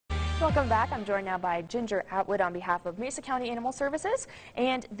Welcome back. I'm joined now by Ginger Atwood on behalf of Mesa County Animal Services.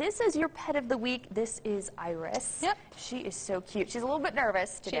 And this is your pet of the week. This is Iris. Yep. She is so cute. She's a little bit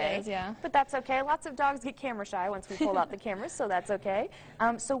nervous today. She is, yeah. But that's okay. Lots of dogs get camera shy once we pull out the cameras, so that's okay.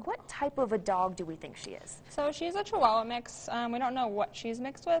 So what type of a dog do we think she is? So she's a Chihuahua mix. We don't know what she's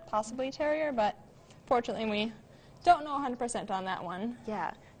mixed with, possibly Terrier, but fortunately we don't know 100% on that one.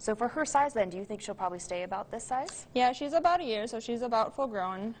 Yeah. So for her size then, do you think she'll probably stay about this size? Yeah, she's about a year, so she's about full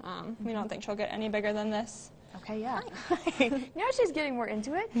grown. We don't think she'll get any bigger than this. Okay, yeah. Now she's getting more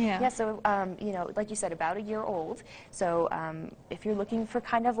into it. Yeah. Yeah, so, you know, like you said, about a year old. So if you're looking for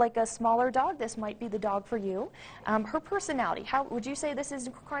kind of like a smaller dog, this might be the dog for you. Her personality, how would you say this is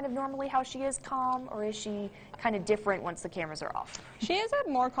kind of normally how she is, calm, or is she kind of different once the cameras are off? She is a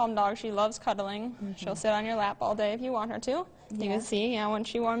more calm dog. She loves cuddling. She'll sit on your lap all day if you want her to. You can see, when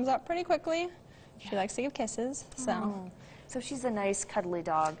she warms up pretty quickly, she likes to give kisses. So she's a nice, cuddly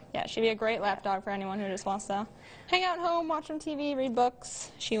dog. Yeah, she'd be a great lap dog for anyone who just wants to hang out at home, watch some TV, read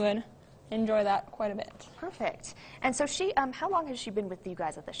books. She would enjoy that quite a bit. Perfect. And so she, how long has she been with you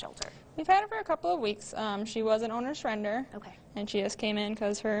guys at the shelter? We've had her for a couple of weeks. She was an owner surrender. Okay. And she just came in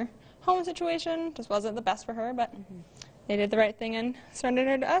because her home situation just wasn't the best for her, but they did the right thing and surrendered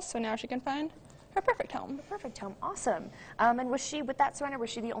her to us, so now she can find her perfect home. The perfect home. Awesome. And was she, with that surrender, was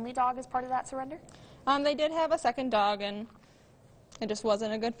she the only dog as part of that surrender? They did have a second dog, and it just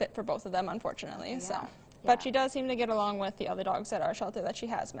wasn't a good fit for both of them, unfortunately. Yeah. But she does seem to get along with the other dogs at our shelter that she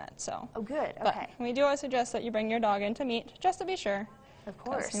has met. So. Oh, good. Okay. But we do always suggest that you bring your dog in to meet, just to be sure. Of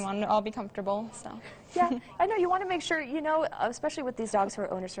course. We want them to all be comfortable. So. Yeah, I know. You want to make sure, you know, especially with these dogs who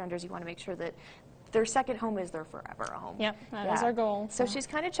are owner surrenders, you want to make sure that their second home is their forever home. Yep, that is our goal. So she's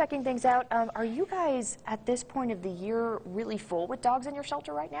kind of checking things out. Are you guys, at this point of the year, really full with dogs in your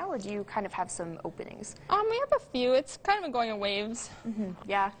shelter right now, or do you kind of have some openings? We have a few. It's kind of been going in waves.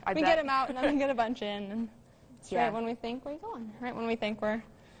 Yeah, I bet. We get them out, and then we get a bunch in. And it's right when we think we're going. Right when we think we're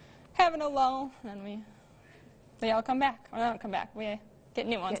having a lull, then they all come back. Or they don't come back. We get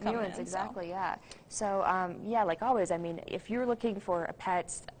new ones coming in. Exactly, yeah. So, yeah, like always, I mean, if you're looking for a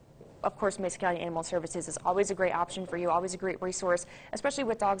pet, of course, Mesa County Animal Services is always a great option for you, always a great resource, especially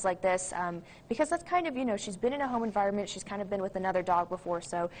with dogs like this, because that's kind of, you know, she's been in a home environment, she's kind of been with another dog before,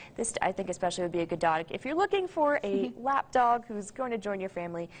 so this, I think, especially would be a good dog. If you're looking for a lap dog who's going to join your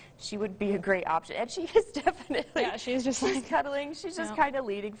family, she would be a great option, and she is definitely. Yeah, she's like cuddling. She's just kind of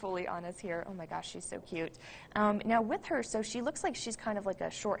leading fully on us here. Oh my gosh, she's so cute. Now with her, so she looks like she's kind of like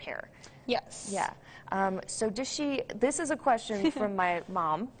a short hair. Yes. Yeah. So does she, this is a question from my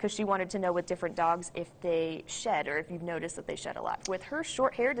mom, because she wanted to know with different dogs if they shed or if you've noticed that they shed a lot. With her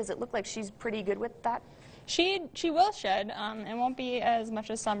short hair, does it look like she's pretty good with that? She will shed. It won't be as much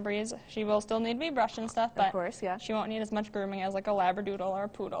as some breeds. She will still need to be brushed and stuff, but of course, yeah. She won't need as much grooming as like a Labradoodle or a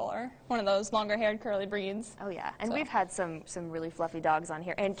Poodle or one of those longer-haired curly breeds. Oh yeah, and we've had some really fluffy dogs on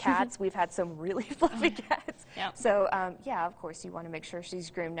here, and cats. We've had some really fluffy cats. Yep. So yeah, of course you want to make sure she's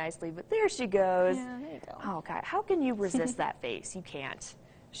groomed nicely. But there she goes. Yeah, there you go. Oh God, how can you resist that face? You can't.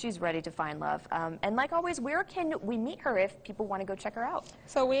 She's ready to find love. And like always, where can we meet her if people want to go check her out?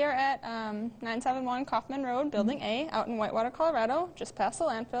 So we are at 971 Kaufman Road, Building A, out in Whitewater, Colorado, just past the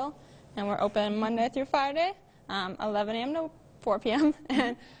landfill. And we're open Monday through Friday, 11 a.m. to 4 p.m.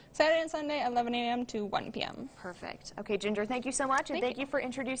 and Saturday and Sunday, 11 a.m. to 1 p.m. Perfect. Okay, Ginger, thank you so much. And thank you for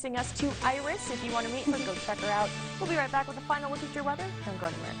introducing us to Iris. If you want to meet her, go check her out. We'll be right back with a final look at your weather. Don't go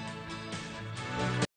anywhere.